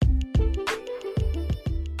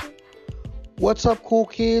What's up, cool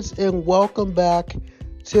kids, and welcome back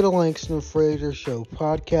to the Langston Frazier Show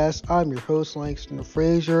podcast. I'm your host, Langston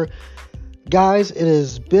Frazier. Guys, it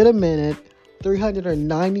has been a minute,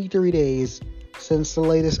 393 days since the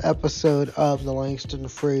latest episode of the Langston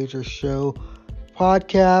Frazier Show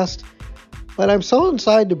podcast, but I'm so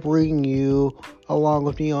excited to bring you along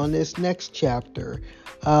with me on this next chapter.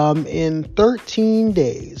 In 13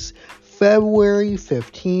 days, February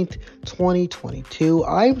 15th, 2022,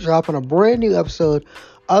 I'm dropping a brand new episode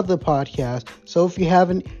of the podcast. So if you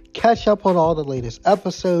haven't, catch up on all the latest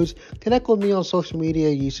episodes. Connect with me on social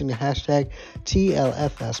media using the hashtag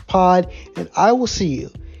TLFSPod. And I will see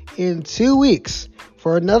you in 2 weeks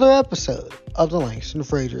for another episode of the Langston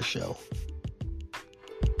Frazier Show.